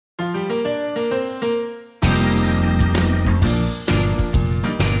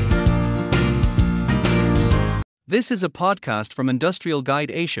This is a podcast from Industrial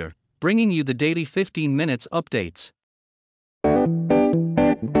Guide Asia, bringing you the daily 15 minutes updates.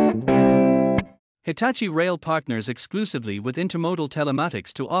 Hitachi Rail partners exclusively with Intermodal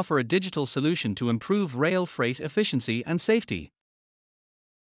Telematics to offer a digital solution to improve rail freight efficiency and safety.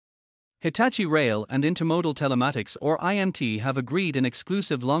 Hitachi Rail and Intermodal Telematics, or IMT, have agreed an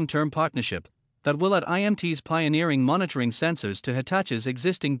exclusive long-term partnership that will add IMT's pioneering monitoring sensors to Hitachi's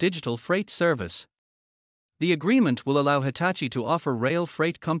existing digital freight service. The agreement will allow Hitachi to offer rail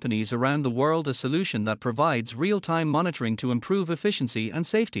freight companies around the world a solution that provides real-time monitoring to improve efficiency and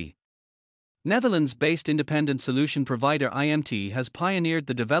safety. Netherlands-based independent solution provider IMT has pioneered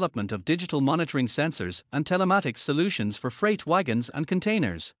the development of digital monitoring sensors and telematics solutions for freight wagons and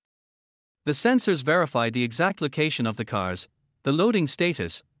containers. The sensors verify the exact location of the cars, the loading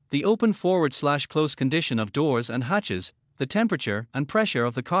status, the open/close condition of doors and hatches, the temperature and pressure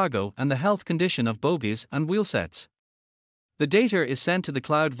of the cargo, and the health condition of bogies and wheelsets. The data is sent to the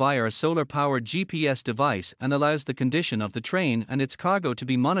cloud via a solar-powered GPS device and allows the condition of the train and its cargo to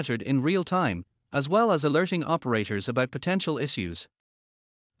be monitored in real time, as well as alerting operators about potential issues.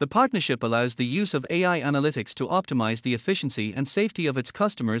 The partnership allows the use of AI analytics to optimize the efficiency and safety of its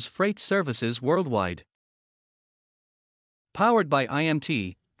customers' freight services worldwide. Powered by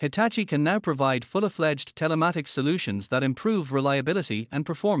IMT, Hitachi can now provide full-fledged telematics solutions that improve reliability and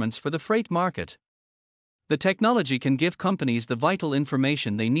performance for the freight market. The technology can give companies the vital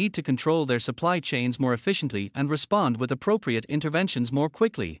information they need to control their supply chains more efficiently and respond with appropriate interventions more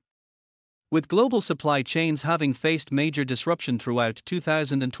quickly. With global supply chains having faced major disruption throughout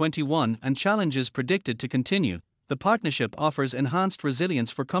 2021 and challenges predicted to continue, the partnership offers enhanced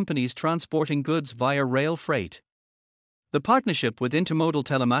resilience for companies transporting goods via rail freight. The partnership with Intermodal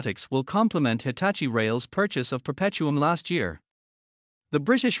Telematics will complement Hitachi Rail's purchase of Perpetuum last year. The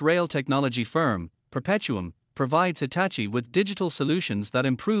British rail technology firm, Perpetuum, provides Hitachi with digital solutions that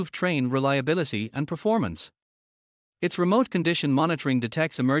improve train reliability and performance. Its remote condition monitoring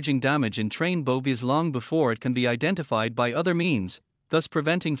detects emerging damage in train bogies long before it can be identified by other means, thus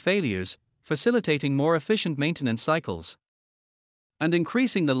preventing failures, facilitating more efficient maintenance cycles, and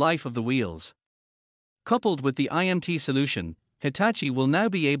increasing the life of the wheels. Coupled with the IMT solution, Hitachi will now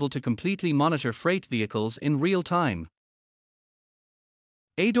be able to completely monitor freight vehicles in real time.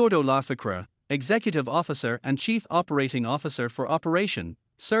 Eduardo Laficra, Executive Officer and Chief Operating Officer for Operation,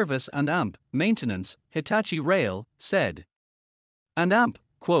 Service and AMP Maintenance, Hitachi Rail, said. And AMP,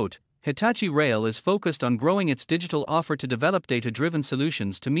 quote, Hitachi Rail is focused on growing its digital offer to develop data-driven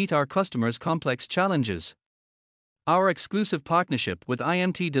solutions to meet our customers' complex challenges. Our exclusive partnership with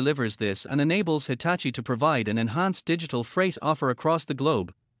IMT delivers this and enables Hitachi to provide an enhanced digital freight offer across the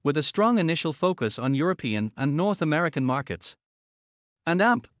globe, with a strong initial focus on European and North American markets. And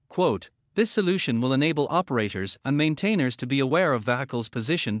AMP, quote, this solution will enable operators and maintainers to be aware of vehicles'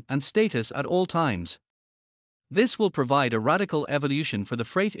 position and status at all times. This will provide a radical evolution for the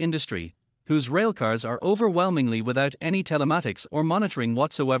freight industry, whose railcars are overwhelmingly without any telematics or monitoring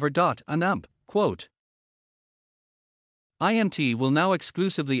whatsoever. And AMP, quote, IMT will now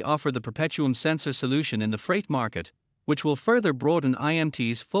exclusively offer the Perpetuum sensor solution in the freight market, which will further broaden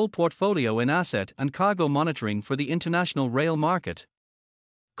IMT's full portfolio in asset and cargo monitoring for the international rail market.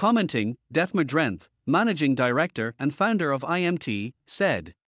 Commenting, Defma Drenth, Managing Director and Founder of IMT,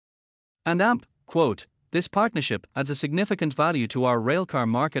 said. And AMP, quote, this partnership adds a significant value to our railcar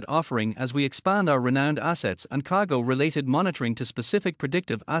market offering as we expand our renowned assets and cargo-related monitoring to specific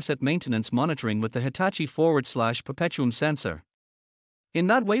predictive asset maintenance monitoring with the Hitachi /Perpetuum sensor. In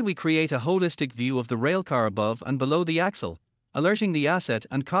that way we create a holistic view of the railcar above and below the axle, alerting the asset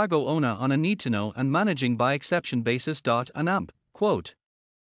and cargo owner on a need-to-know and managing by exception basis. And AMP, quote,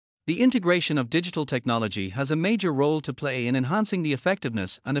 the integration of digital technology has a major role to play in enhancing the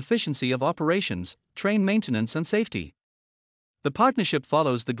effectiveness and efficiency of operations, train maintenance and safety. The partnership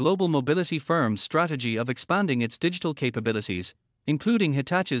follows the global mobility firm's strategy of expanding its digital capabilities, including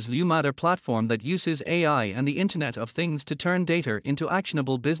Hitachi's Lumada platform that uses AI and the Internet of Things to turn data into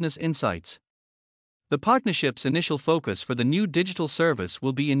actionable business insights. The partnership's initial focus for the new digital service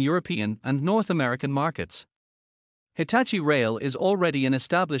will be in European and North American markets. Hitachi Rail is already an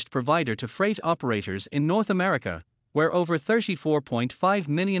established provider to freight operators in North America, where over 34.5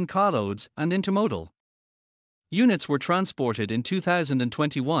 million carloads and intermodal units were transported in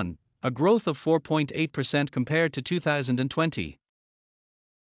 2021, a growth of 4.8% compared to 2020.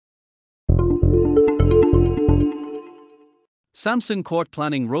 Samsung court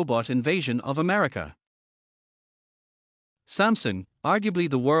planning robot invasion of America. Samsung, arguably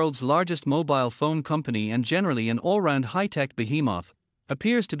the world's largest mobile phone company and generally an all-round high-tech behemoth,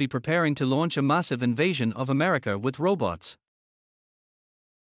 appears to be preparing to launch a massive invasion of America with robots.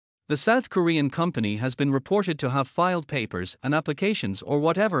 The South Korean company has been reported to have filed papers and applications or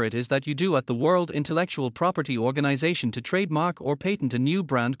whatever it is that you do at the World Intellectual Property Organization to trademark or patent a new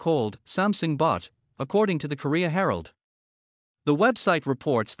brand called Samsung Bot, according to the Korea Herald. The website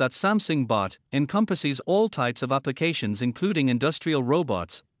reports that Samsung Bot encompasses all types of applications including industrial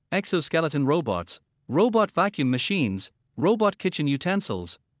robots, exoskeleton robots, robot vacuum machines, robot kitchen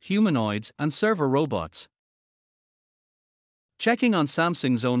utensils, humanoids, and server robots. Checking on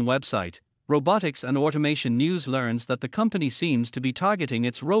Samsung's own website, Robotics and Automation News learns that the company seems to be targeting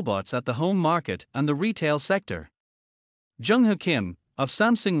its robots at the home market and the retail sector. Jung-Hoo Kim, of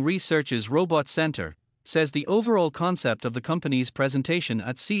Samsung Research's Robot Center, says the overall concept of the company's presentation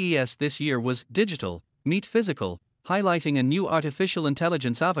at CES this year was digital, meet physical, highlighting a new artificial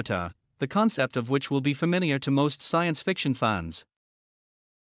intelligence avatar, the concept of which will be familiar to most science fiction fans.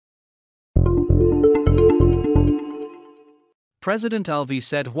 President Alvi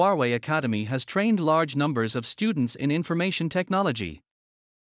said Huawei Academy has trained large numbers of students in information technology.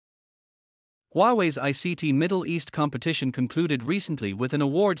 Huawei's ICT Middle East competition concluded recently with an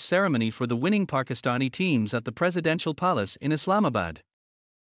award ceremony for the winning Pakistani teams at the Presidential Palace in Islamabad.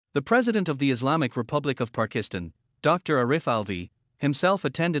 The President of the Islamic Republic of Pakistan, Dr. Arif Alvi, himself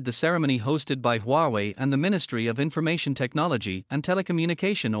attended the ceremony hosted by Huawei and the Ministry of Information Technology and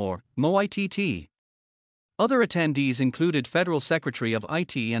Telecommunication or MoITT. Other attendees included Federal Secretary of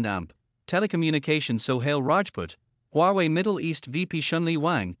IT and AMP, Telecommunications Sohail Rajput, Huawei Middle East VP Shunli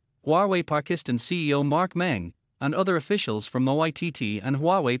Wang, Huawei Pakistan CEO Mark Meng, and other officials from MoITT and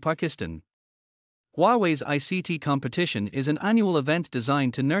Huawei Pakistan. Huawei's ICT competition is an annual event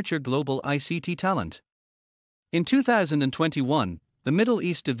designed to nurture global ICT talent. In 2021, the Middle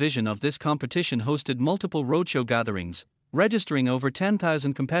East division of this competition hosted multiple roadshow gatherings, registering over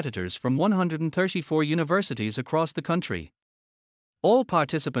 10,000 competitors from 134 universities across the country. All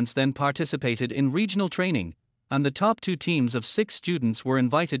participants then participated in regional training, and the top 2 teams of 6 students were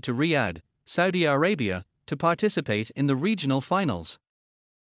invited to Riyadh, Saudi Arabia, to participate in the regional finals.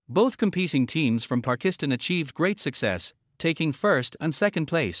 Both competing teams from Pakistan achieved great success, taking first and second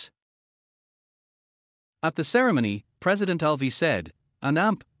place. At the ceremony, President Alvi said, and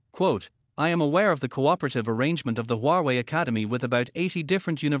AMP, quote, I am aware of the cooperative arrangement of the Huawei Academy with about 80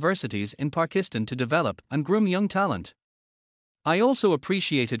 different universities in Pakistan to develop and groom young talent. I also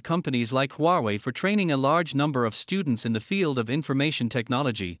appreciated companies like Huawei for training a large number of students in the field of information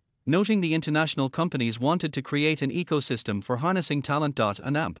technology, noting the international companies wanted to create an ecosystem for harnessing talent.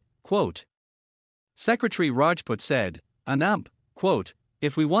 And AMP, quote. Secretary Rajput said, and AMP, quote,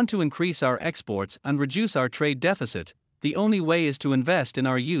 if we want to increase our exports and reduce our trade deficit, the only way is to invest in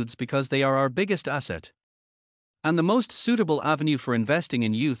our youths because they are our biggest asset. And the most suitable avenue for investing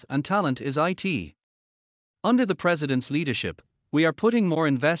in youth and talent is IT. Under the President's leadership, we are putting more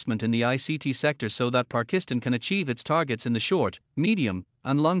investment in the ICT sector so that Pakistan can achieve its targets in the short, medium,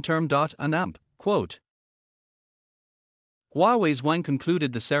 and long term. And AMP, quote. Huawei's Wang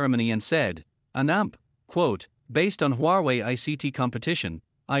concluded the ceremony and said, and AMP, quote, based on Huawei ICT competition,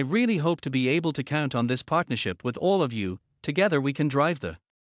 I really hope to be able to count on this partnership with all of you. Together we can drive the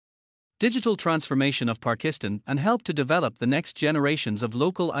digital transformation of Pakistan and help to develop the next generations of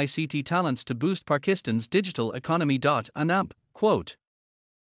local ICT talents to boost Pakistan's digital economy. And AMP, quote.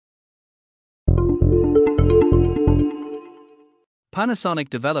 Panasonic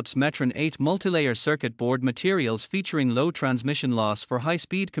develops Metron 8 multilayer circuit board materials featuring low transmission loss for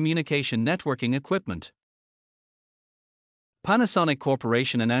high-speed communication networking equipment. Panasonic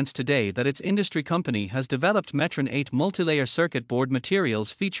Corporation announced today that its industry company has developed Metron 8 multilayer circuit board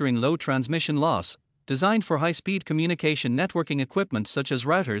materials featuring low transmission loss, designed for high-speed communication networking equipment such as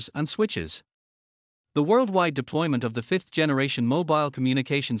routers and switches. The worldwide deployment of the 5th-generation mobile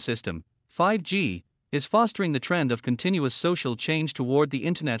communication system, 5G, is fostering the trend of continuous social change toward the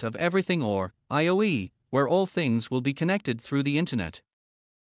Internet of Everything or IoE, where all things will be connected through the Internet.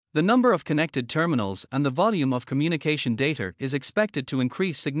 The number of connected terminals and the volume of communication data is expected to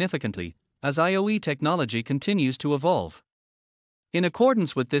increase significantly as IoE technology continues to evolve. In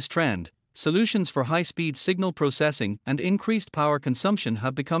accordance with this trend, solutions for high-speed signal processing and increased power consumption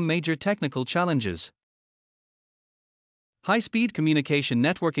have become major technical challenges. High-speed communication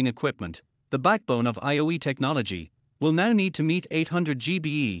networking equipment, the backbone of IoE technology, will now need to meet 800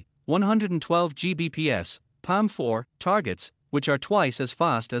 GBE, 112 Gbps, PAM4 targets, which are twice as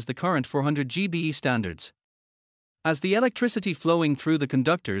fast as the current 400 GBE standards. As the electricity flowing through the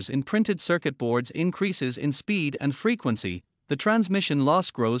conductors in printed circuit boards increases in speed and frequency, the transmission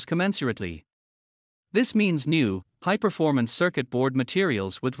loss grows commensurately. This means new, high-performance circuit board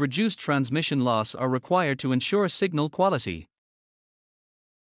materials with reduced transmission loss are required to ensure signal quality.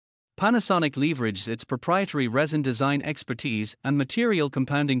 Panasonic leverages its proprietary resin design expertise and material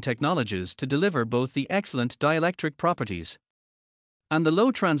compounding technologies to deliver both the excellent dielectric properties and the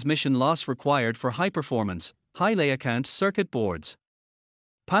low transmission loss required for high-performance, high-layer count circuit boards.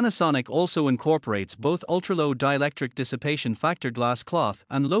 Panasonic also incorporates both ultra-low dielectric dissipation factor glass cloth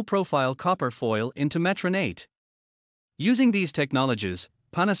and low-profile copper foil into Metron 8. Using these technologies,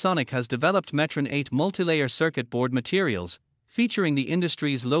 Panasonic has developed Metron 8 multi-layer circuit board materials, featuring the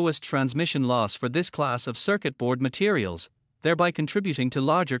industry's lowest transmission loss for this class of circuit board materials, thereby contributing to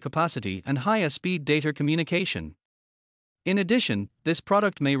larger capacity and higher speed data communication. In addition, this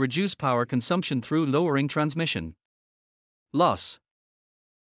product may reduce power consumption through lowering transmission loss.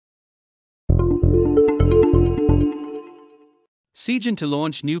 Seagen to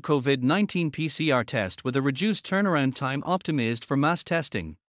launch new COVID-19 PCR test with a reduced turnaround time optimized for mass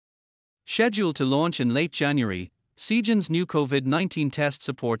testing. Scheduled to launch in late January, Seagen's new COVID-19 test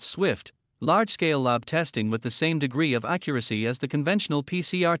supports swift, large-scale lab testing with the same degree of accuracy as the conventional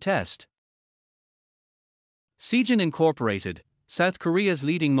PCR test. Seagen Incorporated, South Korea's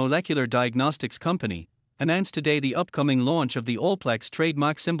leading molecular diagnostics company, announced today the upcoming launch of the Allplex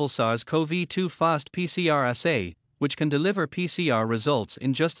trademark symbol SARS-CoV-2 Fast PCR assay, which can deliver PCR results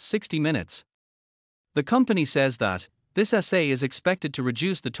in just 60 minutes. The company says that this assay is expected to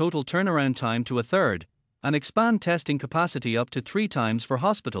reduce the total turnaround time to a third and expand testing capacity up to 3 times for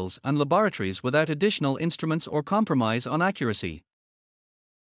hospitals and laboratories without additional instruments or compromise on accuracy.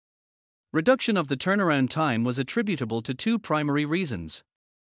 Reduction of the turnaround time was attributable to 2 primary reasons.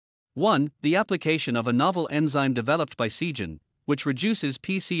 1. The application of a novel enzyme developed by Seagen, which reduces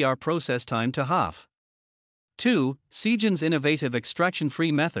PCR process time to half. 2. Seagen's innovative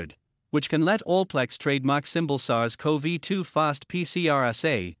extraction-free method, which can let Allplex trademark symbol SARS-CoV-2 Fast PCR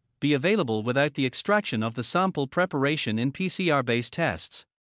assay be available without the extraction of the sample preparation in PCR-based tests.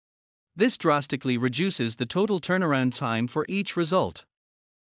 This drastically reduces the total turnaround time for each result.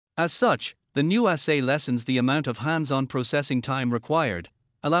 As such, the new assay lessens the amount of hands-on processing time required,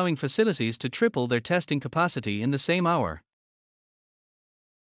 allowing facilities to triple their testing capacity in the same hour.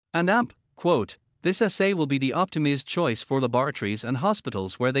 And quote, this assay will be the optimized choice for laboratories and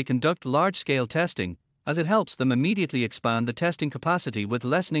hospitals where they conduct large-scale testing, as it helps them immediately expand the testing capacity with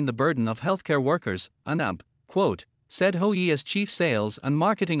lessening the burden of healthcare workers, and quote, said Ho Yi as Chief Sales and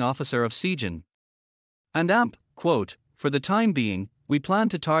Marketing Officer of Seagen. And quote, for the time being, we plan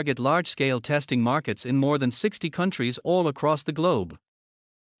to target large-scale testing markets in more than 60 countries all across the globe.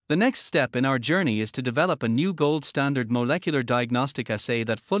 The next step in our journey is to develop a new gold standard molecular diagnostic assay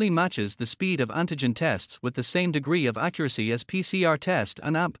that fully matches the speed of antigen tests with the same degree of accuracy as PCR test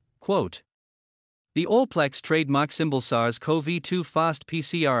and quote. The Allplex trademark symbol SARS-CoV-2 Fast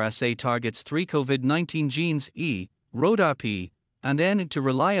PCR assay targets 3 COVID-19 genes E, RODAP, and N to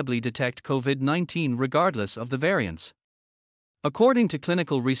reliably detect COVID-19 regardless of the variants. According to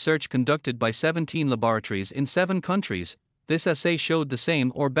clinical research conducted by 17 laboratories in 7 countries, this assay showed the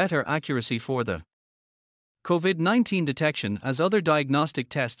same or better accuracy for the COVID-19 detection as other diagnostic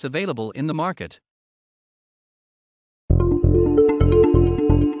tests available in the market.